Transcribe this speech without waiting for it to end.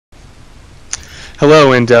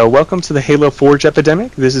Hello and welcome to the Halo Forge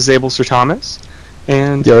epidemic. This is AbleSir Thomas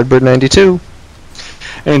and Yardbird92.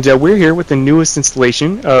 And we're here with the newest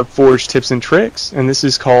installation of Forge Tips and Tricks, and this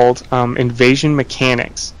is called Invasion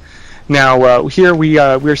Mechanics. Now here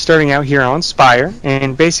we're starting out here on Spire,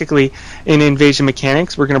 and basically in Invasion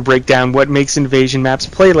Mechanics we're going to break down what makes invasion maps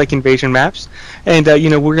play like invasion maps, and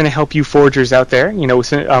we're going to help you forgers out there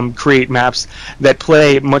create maps that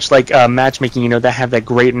play much like matchmaking, that have that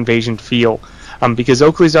great invasion feel. Because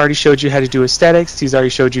Oakley's already showed you how to do aesthetics, he's already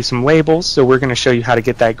showed you some labels, so we're going to show you how to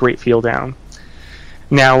get that great feel down.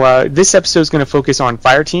 Now, this episode is going to focus on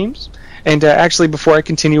fire teams, and actually, before I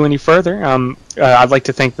continue any further, I'd like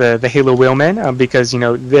to thank the Halo Wheelmen, because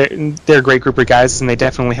they're a great group of guys, and they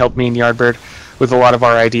definitely helped me and Yardbird with a lot of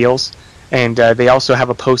our ideals. And they also have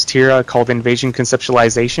a post here called Invasion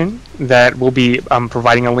Conceptualization that will be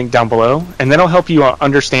providing a link down below, and that'll help you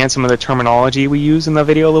understand some of the terminology we use in the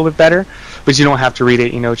video a little bit better, but you don't have to read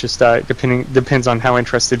it, just depends on how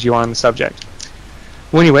interested you are in the subject.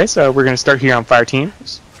 Well, anyways, we're going to start here on fire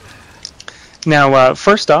teams. Now,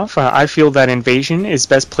 first off, I feel that Invasion is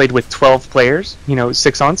best played with 12 players,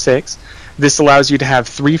 6 on 6. This allows you to have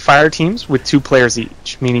 3 fire teams with 2 players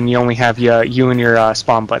each, meaning you only have you and your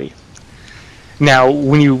spawn buddy. Now,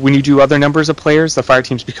 when you do other numbers of players, the fire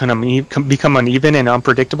teams become uneven and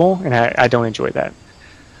unpredictable, and I don't enjoy that.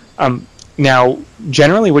 Now,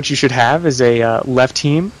 generally what you should have is a left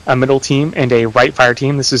team, a middle team, and a right fire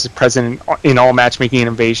team. This is present in all matchmaking and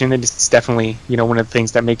Invasion, and it's definitely one of the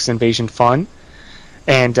things that makes Invasion fun.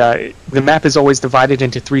 And the map is always divided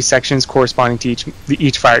into 3 sections corresponding to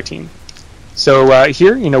each fire team. So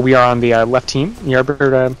here, we are on the left team. You're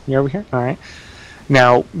over here? All right.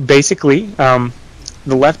 Now, basically, the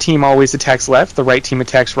left team always attacks left, the right team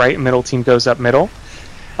attacks right, and middle team goes up middle.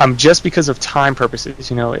 Just because of time purposes,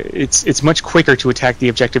 it's much quicker to attack the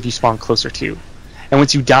objective you spawn closer to. And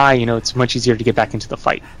once you die, it's much easier to get back into the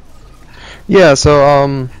fight. Yeah,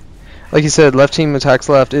 so, like you said, left team attacks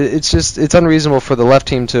left. It's unreasonable for the left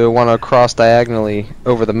team to want to cross diagonally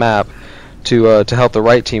over the map to help the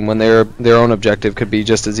right team when their own objective could be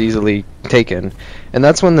just as easily taken. And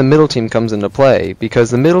that's when the middle team comes into play, because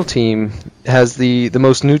the middle team has the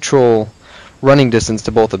most neutral running distance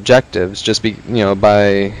to both objectives, just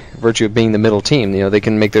by virtue of being the middle team. They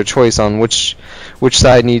can make their choice on which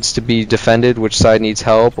side needs to be defended, which side needs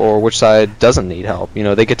help, or which side doesn't need help.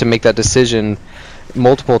 They get to make that decision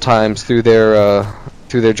multiple times through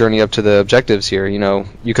their journey up to the objectives here.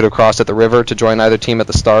 You could have crossed at the river to join either team at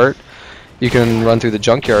the start. You can run through the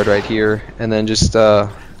junkyard right here and then just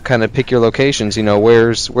kind of pick your locations. Where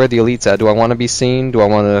the elites at? Do I want to be seen? Do I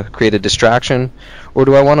want to create a distraction? Or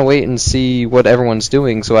do I want to wait and see what everyone's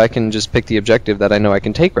doing so I can just pick the objective that I know I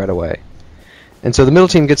can take right away? And so the middle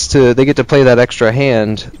team get to play that extra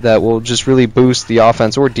hand that will just really boost the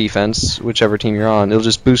offense or defense, whichever team you're on. It'll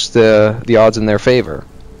just boost the odds in their favor.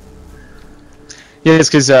 Yes,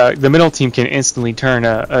 because the middle team can instantly turn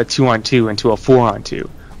a 2-on-2 into a 4-on-2.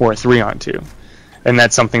 Or a 3-on-2, and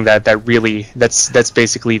that's something that's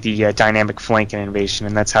basically the dynamic flank in Invasion,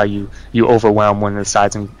 and that's how you overwhelm one of the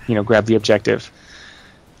sides and grab the objective.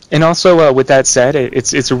 And also, with that said,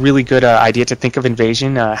 it's a really good idea to think of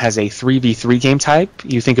Invasion as a 3v3 game type.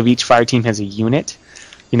 You think of each fire team as a unit.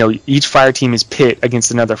 Each fire team is pit against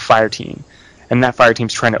another fire team, and that fire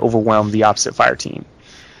team's trying to overwhelm the opposite fire team.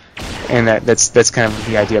 And that's kind of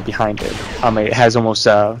the idea behind it. It has almost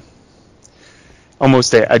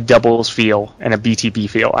a doubles feel and a BTB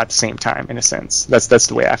feel at the same time, in a sense. That's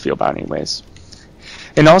the way I feel about it anyways.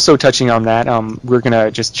 And also touching on that, we're going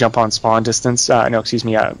to just jump on spawn distance,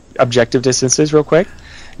 objective distances real quick.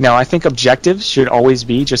 Now, I think objectives should always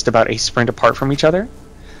be just about a sprint apart from each other,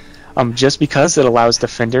 just because it allows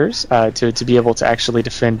defenders to be able to actually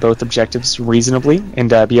defend both objectives reasonably and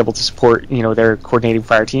be able to support their coordinating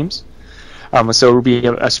fire teams. So it would be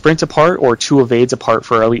a sprint apart or 2 evades apart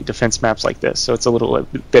for elite defense maps like this. So it's a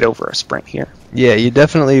bit over a sprint here. Yeah, you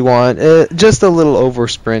definitely want just a little over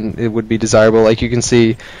sprint. It would be desirable. Like you can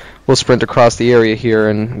see, we'll sprint across the area here,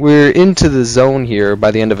 and we're into the zone here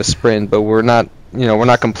by the end of a sprint, but we're not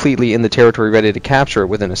completely in the territory ready to capture it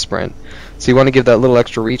within a sprint. So you want to give that little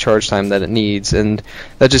extra recharge time that it needs, and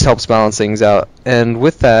that just helps balance things out. And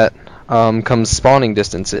with that comes spawning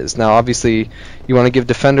distances. Now, obviously, you want to give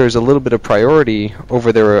defenders a little bit of priority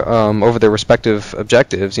over their respective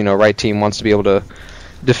objectives. Right team wants to be able to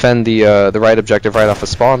defend the right objective right off a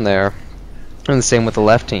spawn there, and the same with the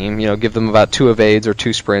left team. Give them about 2 evades or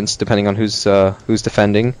 2 sprints, depending on who's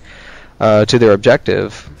defending to their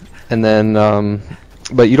objective, and then.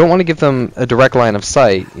 But you don't want to give them a direct line of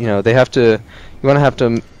sight. You want to have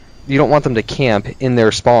to you don't want them to camp in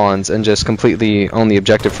their spawns and just completely own the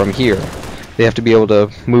objective from here. They have to be able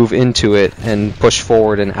to move into it and push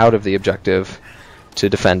forward and out of the objective to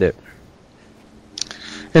defend it.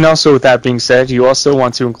 And also, with that being said, you also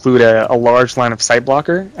want to include a large line of sight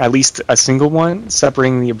blocker, at least a single one,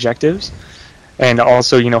 separating the objectives, and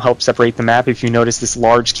also, you know, help separate the map. If you notice, this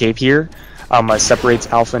large cave here separates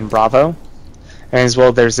Alpha and Bravo, and as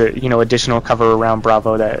well, there's a, you know, additional cover around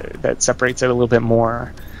Bravo that separates it a little bit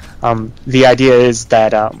more. The idea is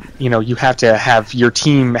that you know, you have to have your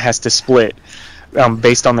team has to split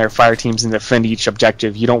based on their fire teams and defend each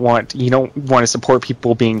objective. You don't want to support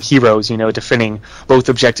people being heroes, you know, defending both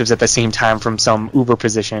objectives at the same time from some uber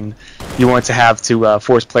position. You want to have to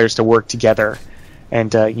force players to work together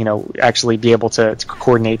and you know, actually be able to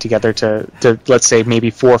coordinate together to let's say maybe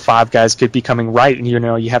 4 or 5 guys could be coming right, and you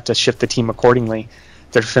know, you have to shift the team accordingly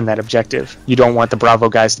to defend that objective. You don't want the Bravo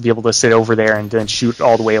guys to be able to sit over there and then shoot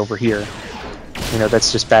all the way over here. You know,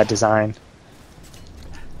 that's just bad design.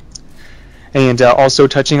 And also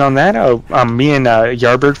touching on that, me and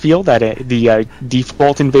Yardbird feel that the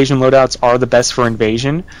default invasion loadouts are the best for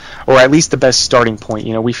invasion, or at least the best starting point.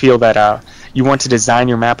 You know, we feel that you want to design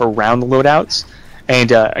your map around the loadouts,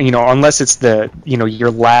 and you know, unless it's the, you know,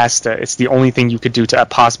 your last, it's the only thing you could do to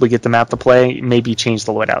possibly get the map to play, maybe change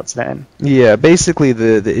the loadouts then. Yeah, basically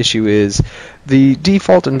the issue is the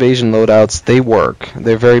default invasion loadouts, they work.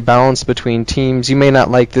 They're very balanced between teams. You may not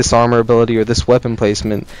like this armor ability or this weapon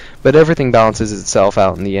placement, but everything balances itself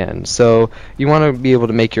out in the end. So you want to be able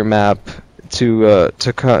to make your map to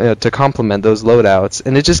complement those loadouts,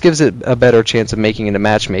 and it just gives it a better chance of making it a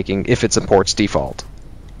matchmaking if it supports default.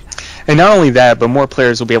 And not only that, but more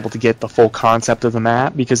players will be able to get the full concept of the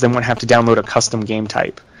map, because they won't have to download a custom game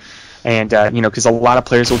type. And you know, because a lot of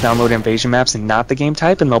players will download invasion maps and not the game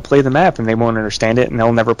type, and they'll play the map and they won't understand it and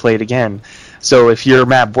they'll never play it again. So if your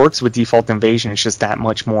map works with default invasion, it's just that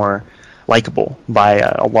much more likable by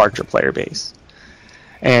a larger player base.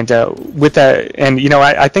 And with that, and you know,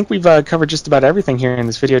 I think we've covered just about everything here in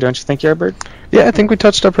this video, don't you think, Yardbird? Yeah, I think we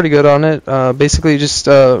touched up pretty good on it. Basically, just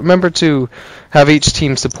remember to have each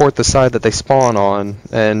team support the side that they spawn on,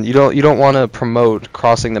 and you don't want to promote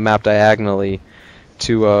crossing the map diagonally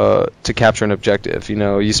to capture an objective. You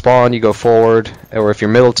know, you spawn, you go forward, or if you're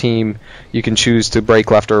middle team, you can choose to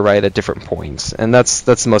break left or right at different points. And that's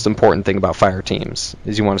the most important thing about fire teams,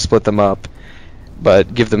 is you want to split them up,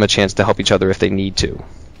 but give them a chance to help each other if they need to.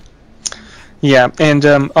 Yeah, and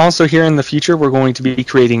also here in the future, we're going to be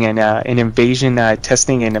creating an invasion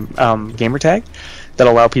testing and gamer tag that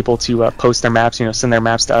allow people to post their maps, you know, send their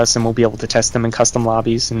maps to us, and we'll be able to test them in custom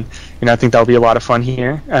lobbies. And you know, I think that'll be a lot of fun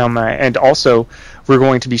here. And also, we're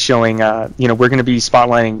going to be showing, you know, we're going to be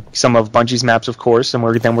spotlighting some of Bungie's maps, of course, and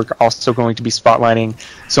we're also going to be spotlighting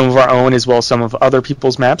some of our own, as well as some of other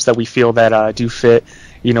people's maps that we feel that do fit,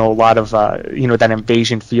 you know, a lot of you know, that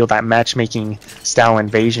invasion feel, that matchmaking style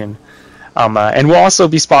invasion. And we'll also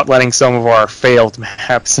be spotlighting some of our failed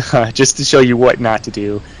maps just to show you what not to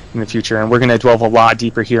do in the future. And we're going to delve a lot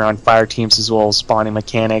deeper here on fire teams, as well as spawning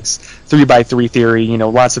mechanics, 3x3 theory, you know,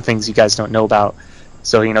 lots of things you guys don't know about.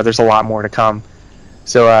 So, you know, there's a lot more to come.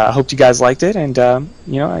 So I hope you guys liked it, and,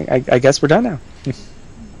 you know, I guess we're done now.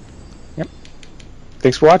 Yep.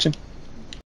 Thanks for watching.